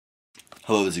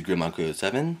Hello, this is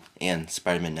Grimmonk07 and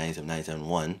Spider-Man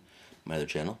 97971, my other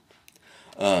channel.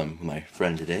 My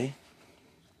friend today.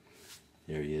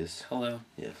 There he is. Hello.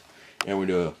 Yes. And we're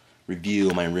going to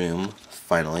review my room,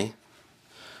 finally.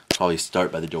 Probably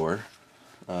start by the door.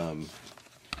 It's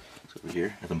over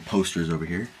here. Got some posters over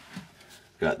here.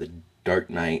 Got the Dark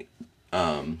Knight,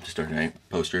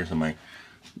 posters on my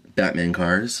Batman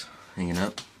cars hanging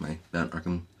up. My Batman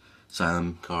Arkham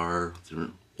Asylum car,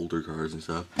 different older cars and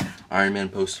stuff. Iron Man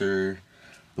poster,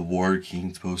 the War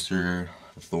Kings poster,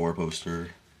 the Thor poster,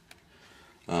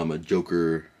 a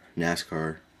Joker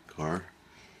NASCAR car,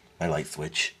 my light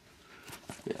switch.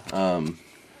 Yeah.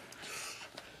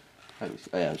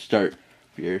 Start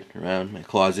here around my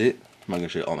closet. I'm not gonna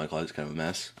show you all my closet; it's kind of a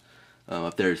mess.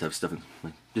 Up there, just have stuff,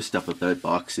 just stuff up there,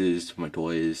 boxes for my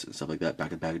toys and stuff like that.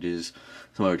 Back in packages.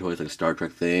 Some other toys like a Star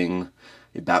Trek thing,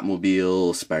 a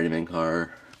Batmobile, Spider-Man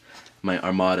car, my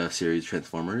Armada series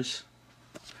Transformers.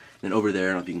 And over there,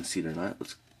 I don't know if you can see it or not.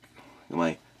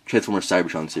 My Transformers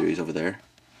Cybertron series over there.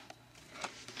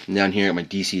 And down here, I got my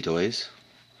DC toys.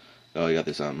 Oh, I got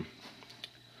this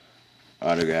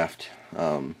autographed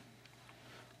got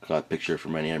a picture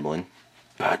from Randy Amberlin.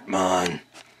 Batman.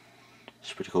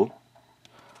 It's pretty cool.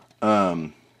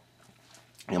 And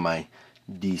my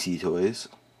DC toys.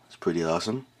 It's pretty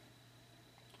awesome.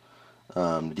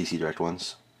 The DC Direct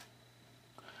ones.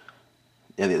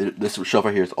 Yeah, this shelf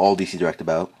right here is all DC Direct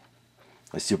about.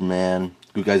 My Superman,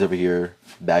 good guys over here,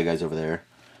 bad guys over there.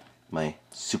 My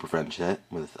Super Friends set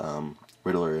with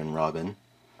Riddler and Robin.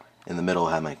 In the middle,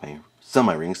 I have some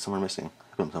of my rings. Some are missing.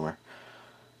 I put them somewhere.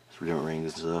 Some different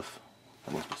rings and stuff.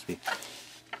 That one's supposed to be.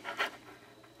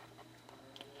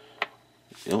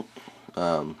 Yep.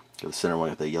 Got the center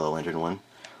one with the Yellow Lantern one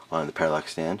on the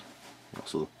parallax stand.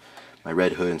 Also, my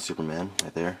Red Hood and Superman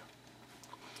right there.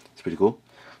 It's pretty cool.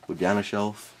 Go down a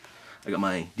shelf. I got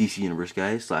my DC Universe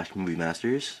guys / Movie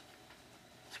Masters.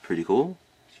 It's pretty cool.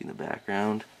 See in the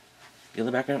background. In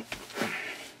the background.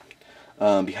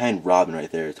 Behind Robin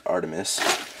right there, it's Artemis.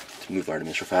 Let's move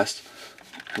Artemis real fast.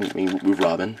 Move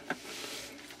Robin.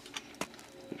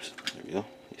 Oops, there we go.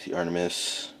 You see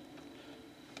Artemis.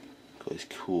 All these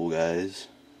cool guys.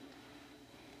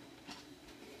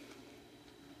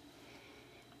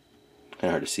 Kind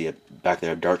of hard to see it. Back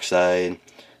there, Darkseid.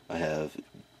 I have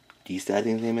D-Stat, I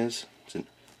think his name is.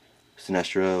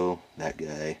 Sinestro, that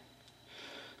guy.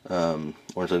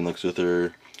 Orange Lex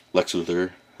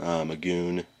Luthor, a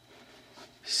goon.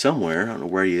 Somewhere, I don't know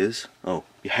where he is. Oh,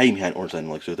 hiding behind Orange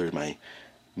Lex Luthor is my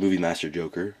Movie Master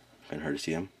Joker. Kind of hard to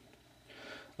see him.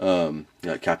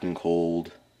 Got Captain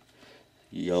Cold,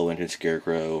 Yellow Lantern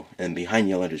Scarecrow, and behind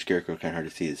Yellow Lantern Scarecrow, kind of hard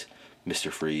to see, is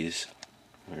Mr. Freeze.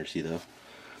 Hard to see though.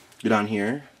 Go down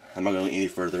here. I'm not going any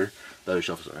further. The other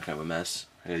shelves are kind of a mess.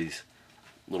 I got these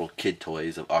little kid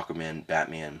toys of Aquaman,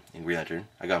 Batman, and Green Lantern.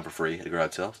 I got them for free at a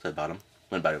garage sale, so I bought them.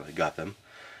 Went by, I got them.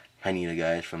 I need a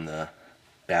guys from the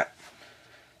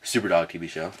Super Dog TV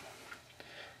show.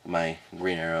 My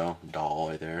Green Arrow doll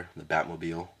right there, the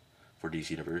Batmobile for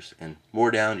DC Universe, and more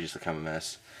down, just kind of a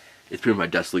mess. It's pretty much my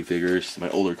Justice League figures, my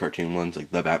older cartoon ones like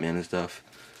the Batman and stuff.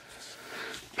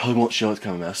 Probably won't show, it's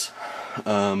kind of a mess.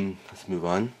 Let's move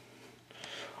on.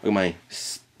 Look at my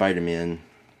Spider-Man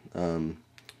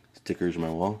stickers on my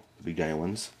wall, the big giant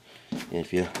ones. And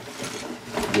if you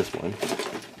this one,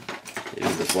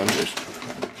 there's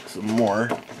some more.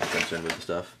 I'm concerned with the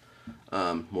stuff.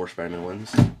 More Spider-Man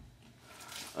ones.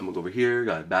 I'm gonna go over here.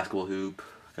 Got a basketball hoop.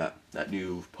 Got that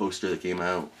new poster that came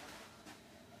out.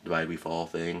 Divide We Fall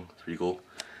thing. It's pretty cool.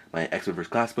 My X-Men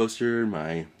First Class poster.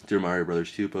 My Super Mario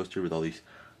Brothers 2 poster with all these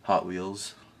Hot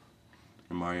Wheels.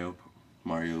 And Mario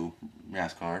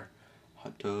NASCAR.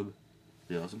 Hot tub.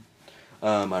 Pretty awesome.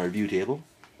 My review table.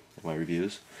 My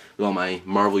reviews. With all my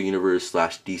Marvel Universe /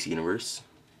 DC Universe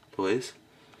toys.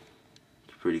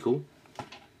 It's pretty cool.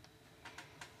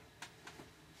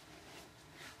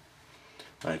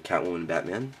 My Catwoman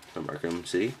Batman from Arkham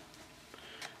City.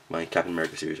 My Captain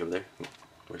America series over there.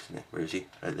 Where's he? Where is he?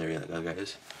 Right there, yeah, that guy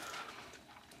is.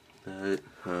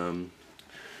 Different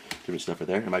stuff right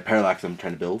there. And my Parallax I'm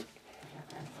trying to build.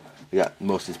 I got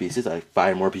most of his pieces. I have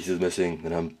 5 more pieces missing,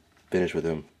 and I'm finished with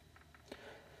him.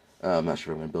 I'm not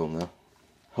sure if I'm going to build him though.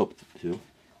 Hope to.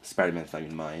 Spider-Man's not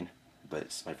even mine,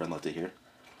 but my friend left it here.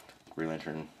 Green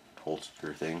Lantern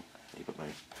holster thing. You put my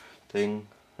thing,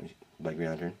 my Green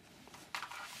Lantern.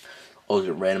 All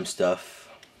different random stuff.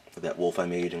 Like that wolf I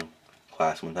made in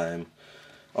class one time.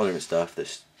 All different stuff.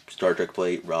 This Star Trek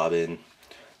plate, Robin,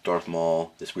 Darth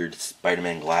Maul, this weird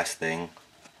Spider-Man glass thing.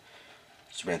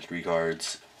 Superman 3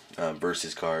 cards,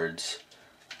 Versus cards,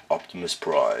 Optimus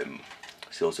Prime,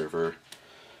 Seal Surfer,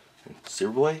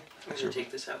 Silverboy. I'm gonna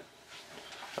take this out.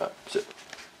 So,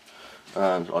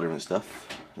 all different stuff.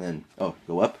 And then, oh,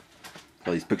 go up.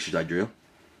 All these pictures I drew.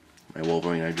 My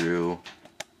Wolverine I drew.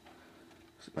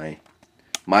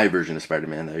 My version of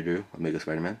Spider-Man that I drew, Omega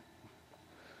Spider-Man.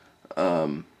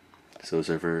 So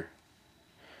Surfer.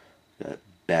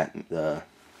 Got the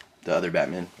other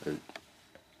Batman,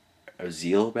 or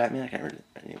Zeal Batman. I can't remember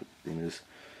what his name is.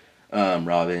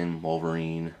 Robin,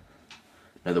 Wolverine,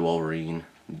 another Wolverine,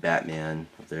 Batman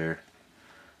up there.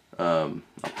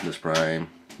 Optimus Prime,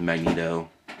 Magneto,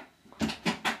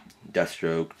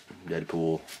 Deathstroke,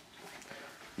 Deadpool.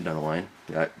 Down the line,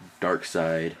 got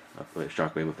Darkseid,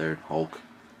 Shockwave up there, Hulk.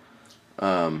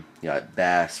 Got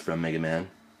Bass from Mega Man.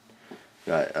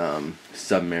 Got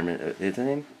Submariner. Is that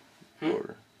name?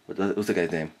 Or what's the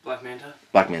guy's name? Black Manta.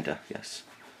 Black Manta. Yes.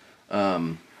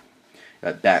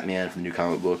 Got Batman from New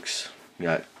Comic Books.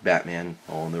 Got Batman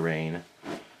All in the Rain.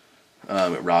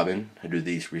 Robin. I drew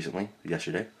these recently,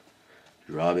 yesterday.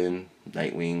 Robin,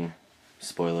 Nightwing,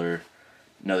 Spoiler,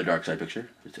 another Darkseid picture,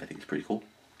 which I think is pretty cool.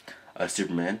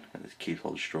 Superman, and his cape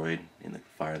all destroyed in the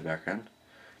fire in the background.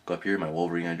 Go up here, my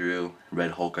Wolverine I drew,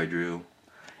 Red Hulk I drew,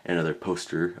 and another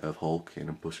poster of Hulk and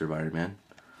a poster of Iron Man.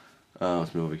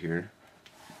 Let's move over here.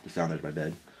 Just down there to my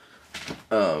bed.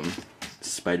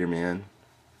 Spider-Man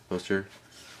poster.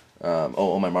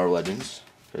 Oh, my Marvel Legends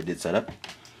I did set up.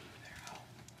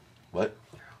 What?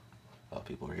 Oh,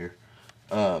 people are here.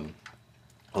 All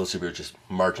the superheroes just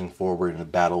marching forward in a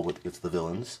battle against the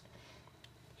villains.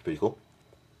 It's pretty cool.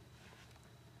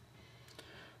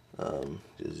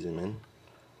 Just zoom in.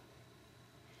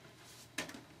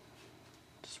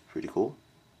 It's pretty cool.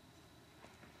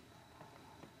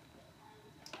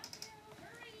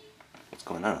 What's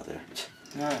going on out there?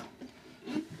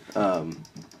 No.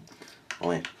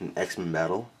 Only an X-Men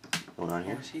battle going on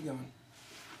here. Where's he going?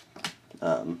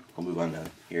 I'll move on down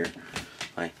here.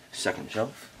 My second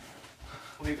shelf.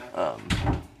 What do you got?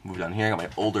 Move down here. I got my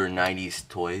older 90s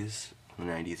toys from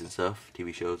the 90s and stuff.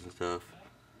 TV shows and stuff.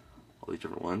 All these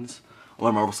different ones. All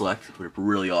my Marvel Select, which are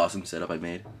really awesome setup I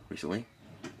made recently.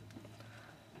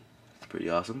 It's pretty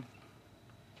awesome.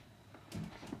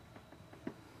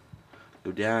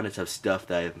 Go down, just have stuff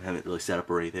that I haven't really set up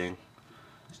or anything.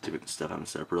 Just different stuff I haven't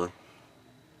set up really.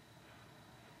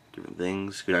 Different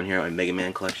things. Go down here, my Mega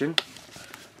Man collection.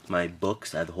 My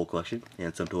books, I have the whole collection,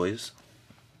 and some toys.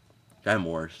 I have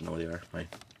more, just know where they are. My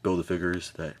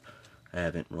Build-A-Figures that I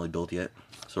haven't really built yet,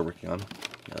 still working on.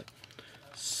 Got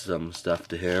some stuff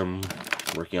to him,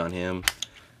 working on him.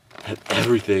 Have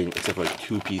everything except for like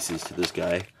 2 pieces to this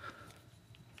guy.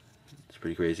 It's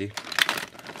pretty crazy.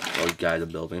 All the guys I'm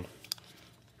building.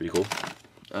 Pretty cool.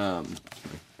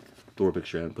 Thor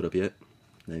picture I haven't put up yet.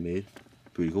 That I made.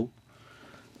 Pretty cool.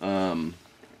 I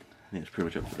think that's pretty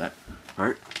much up for that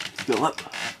part. Let's go up.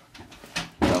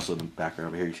 And also in the background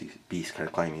over here you see Beast kind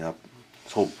of climbing up.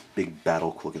 This whole big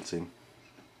battle looking scene.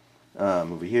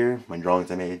 Over here, my drawings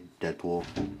I made, Deadpool,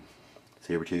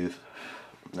 Sabretooth,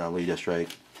 Lady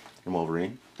Deathstrike, and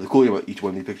Wolverine. The cool thing about each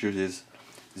one of these pictures is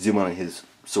zoom on his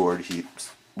sword,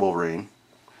 he's Wolverine.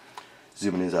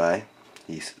 Zoom in his eye,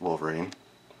 he's Wolverine.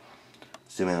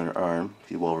 Zoom in on her arm,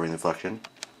 see Wolverine reflection.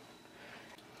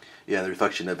 Yeah, the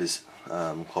reflection of his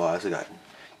claws. I got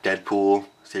Deadpool,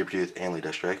 Sabretooth, and Lady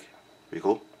Deathstrike. Pretty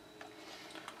cool.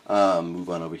 Move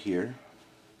on over here.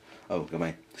 Oh, got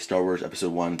my Star Wars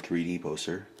Episode 1 3D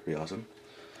poster. Pretty awesome.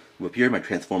 Up here, my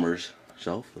Transformers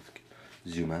shelf. Let's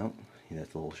zoom out. Yeah,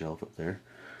 that's the whole shelf up there.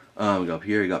 We go up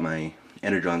here, I got my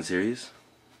Energon series.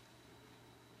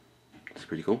 It's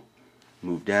pretty cool.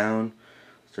 Move down.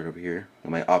 Start over here.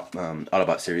 Got my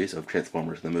Autobot series of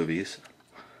Transformers, the movies.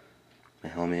 My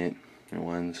helmet, your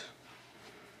ones.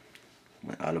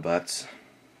 My Autobots.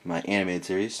 My animated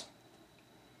series.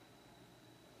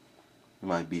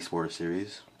 My Beast Wars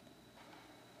series.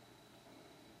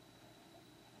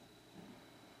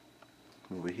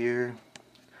 Over here,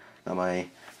 got my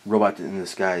Robot in the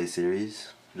Sky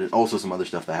series. There's also some other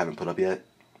stuff that I haven't put up yet.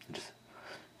 Just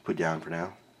put down for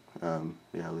now.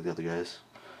 Yeah, look at the other guys.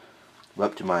 We're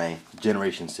up to my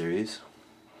Generation series.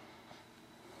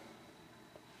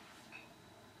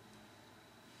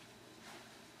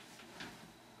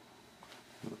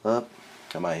 Up,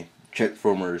 got my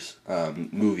Transformers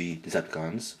movie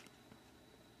Decepticons.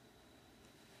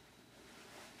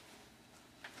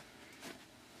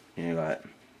 And you got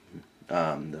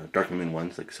the Dark Moon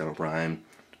ones like Cyber Prime,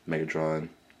 Megatron,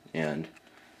 and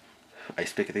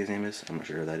Ice Pick I think his name is. I'm not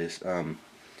sure who that is. That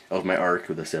was my arc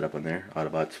with the setup on there.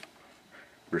 Autobots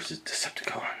versus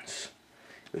Decepticons.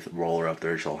 With Roller up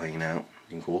there, just all hanging out.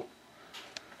 Looking cool.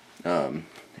 And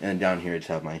down here I just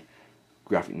have my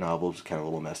graphic novels. Kind of a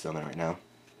little mess down there right now.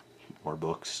 More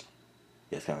books.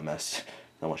 Yeah, it's kind of a mess.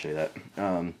 I want to show you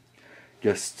that.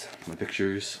 Just my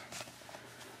pictures.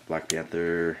 Black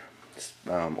Panther,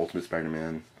 Ultimate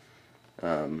Spider-Man,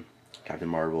 Captain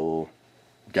Marvel,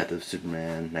 Death of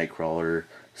Superman, Nightcrawler,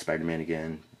 Spider-Man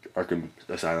again, Arkham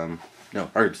Asylum, no,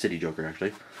 Arkham City Joker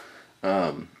actually,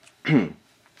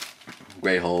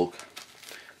 Grey Hulk,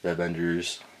 The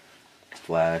Avengers,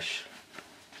 Flash,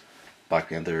 Black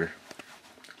Panther,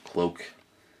 Cloak,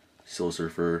 Silver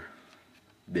Surfer,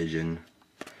 Vision,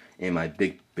 and my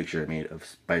big picture I made of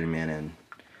Spider-Man and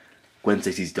Gwen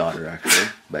Stacy's daughter, actually,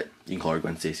 but you can call her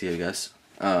Gwen Stacy, I guess.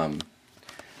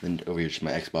 Then over here is my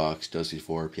Xbox,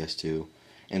 PS4, PS2,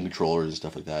 and controllers and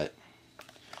stuff like that.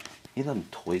 You have some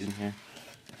toys in here?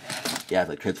 Yeah,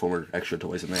 like Transformer extra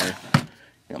toys in there.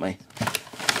 Got my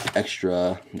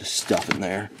extra just stuff in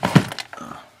there.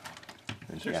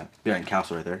 Yeah, behind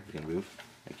Castle right there. You can move.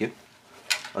 Thank you.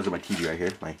 Those are my TV right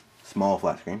here, my small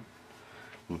flat screen.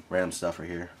 Random stuff right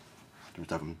here.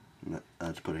 Different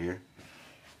stuff to put it here.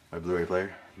 My Blu-ray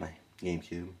player, my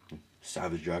GameCube,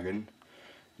 Savage Dragon,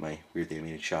 my Weird Thing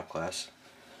Animated shop class.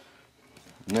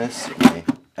 And this, my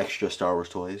extra Star Wars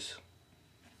toys.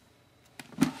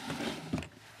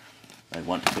 I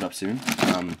want to put up soon.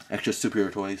 Extra superhero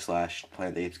toys / Planet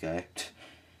of the Apes guy.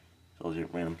 Those are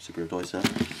random superhero toy stuff.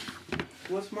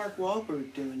 What's Mark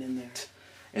Wahlberg doing in there?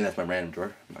 And that's my random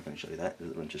drawer. I'm not going to show you that.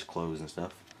 There's a bunch of clothes and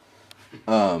stuff.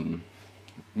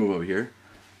 Move over here.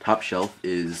 Top shelf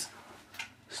is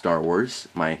Star Wars.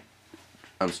 My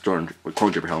Clone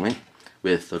Trooper helmet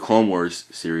with the Clone Wars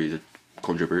series of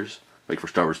Clone Troopers, like for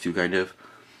Star Wars 2 kind of.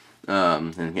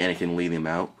 And Anakin leading them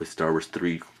out with Star Wars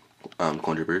 3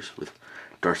 Clone Troopers with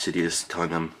Darth Sidious telling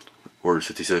them Order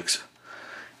 66,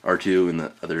 R2 and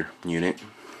the other unit.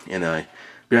 And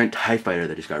behind TIE Fighter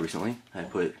that I just got recently, I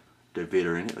put Darth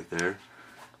Vader in it, like there.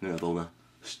 And then all the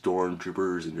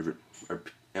Stormtroopers and different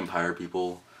Empire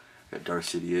people. I got Darth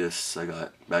Sidious, I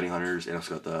got Bounty Hunters, and I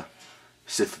also got the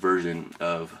Sith version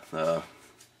of whatever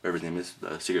his name is,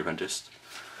 the Secret Apprentice.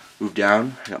 Move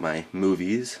down, I got my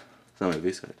movies, some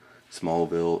movies, got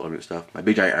Smallville, other stuff. My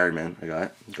big giant Iron Man, I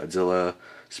got Godzilla,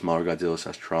 smaller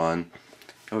Godzilla / Tron.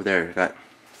 Over there, I got,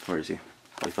 where is he?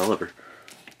 Oh, he fell over.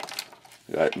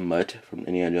 I got Mutt from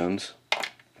Indiana Jones.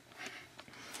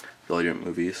 All the different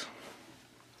movies.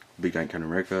 Big Giant Captain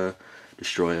America,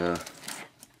 Destroyer.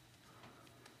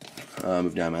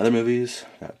 Move down my other movies.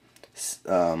 Got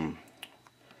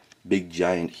Big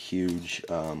Giant Huge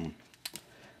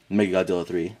Mega Godzilla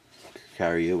 3.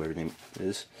 Karyu, whatever his name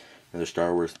is. Another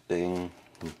Star Wars thing.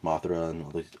 Mothra and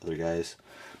all these other guys.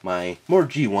 My more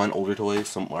G1 older toys.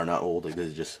 Some are not old. Like this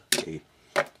is just a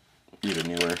even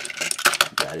newer.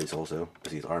 That is also. I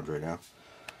see his arms right now.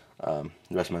 The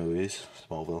rest of my movies.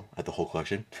 Smallville. I have the whole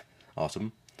collection.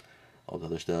 Awesome. All the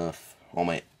other stuff. All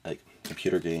my like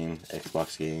computer game,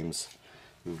 Xbox games.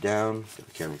 Move down. Got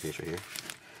the camera case right here.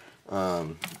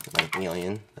 My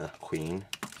alien, the queen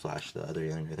 / the other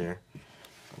alien right there.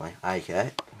 My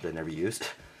iCat, which I never used.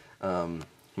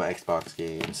 My Xbox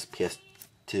games,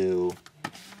 PS2,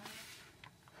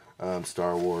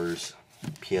 Star Wars,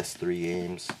 PS3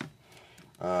 games,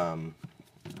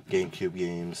 GameCube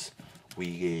games,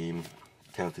 Wii game,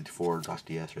 1054, DOS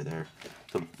DS right there.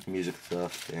 Some music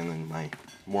stuff, and then my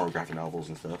more graphic novels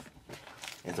and stuff.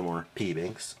 And some more piggy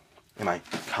banks. And my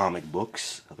comic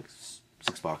books. I have like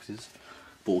 6 boxes.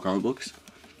 Full comic books.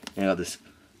 And I got this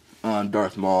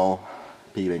Darth Maul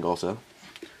piggy bank also.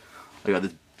 I got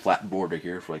this flat board right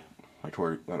here for like my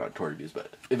toy, well, not toy reviews,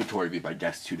 but inventory review. My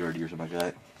desk's too dirty or something like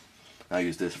that. I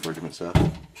use this for different stuff.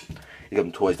 You got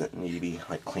some toys that need to be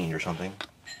like cleaned or something.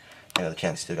 I got the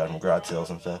chance still got them garage sales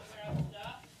and stuff.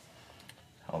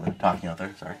 All the talking out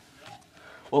there, sorry.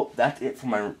 Well, that's it for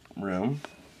my room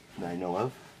that I know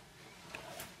of.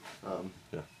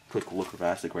 Yeah, quick look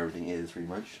fast like where everything is pretty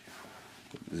much.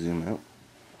 Zoom out.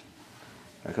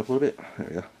 Back up a little bit. There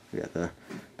we go. We got the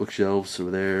bookshelves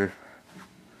over there.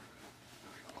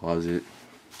 Closet.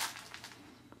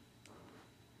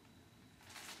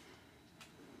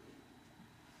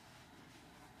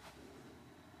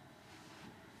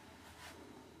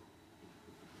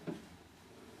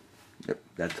 Yep,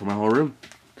 that's my whole room.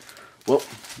 Well,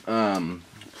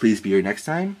 please be here next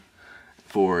time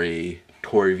for a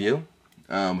toy review,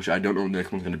 which I don't know when the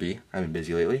next one's going to be. I've been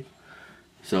busy lately.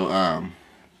 So,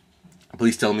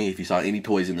 please tell me if you saw any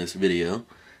toys in this video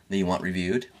that you want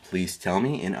reviewed. Please tell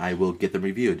me, and I will get them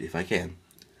reviewed if I can.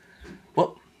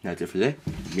 Well, that's it for today.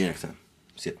 See you next time.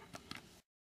 See ya.